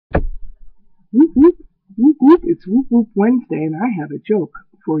Whoop whoop, whoop whoop, it's Woop Woop Wednesday and I have a joke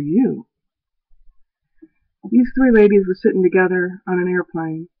for you. These three ladies were sitting together on an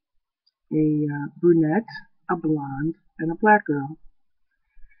airplane. A brunette, a blonde, and a black girl.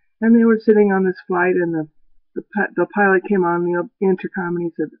 And they were sitting on this flight and the pilot came on the intercom and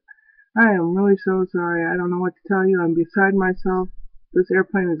he said, "I am really so sorry. I don't know what to tell you. I'm beside myself. This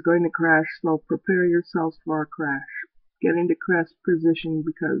airplane is going to crash, so prepare yourselves for a crash. Get into crash position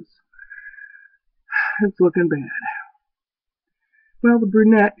because it's looking bad." Well, the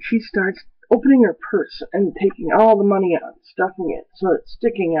brunette, she starts opening her purse and taking all the money out, stuffing it so it's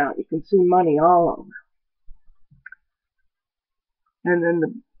sticking out. You can see money all over. And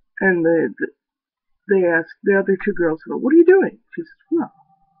then they ask the other two girls, "Well, what are you doing?" She says, "Well,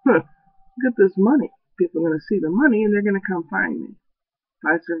 look at this money. People are going to see the money and they're going to come find me if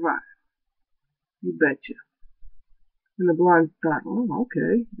I survive. You betcha." And the blonde thought, "Oh,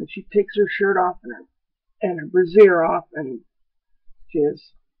 okay." And she takes her shirt off and her brassiere off, and she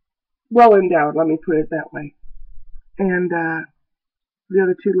is well endowed, let me put it that way. And the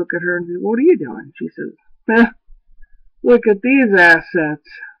other two look at her and say, "What are you doing?" She says, "Look at these assets.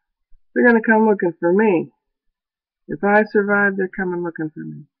 They're going to come looking for me. If I survive, they're coming looking for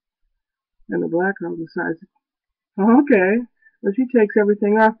me." And the black girl decides, "Oh, okay." Well, she takes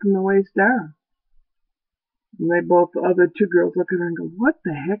everything off from the waist down. And the other two girls look at her and go, "What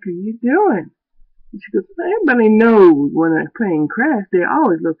the heck are you doing?" And she goes, "Everybody knows when a plane crashes, they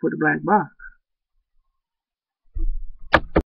always look for the black box."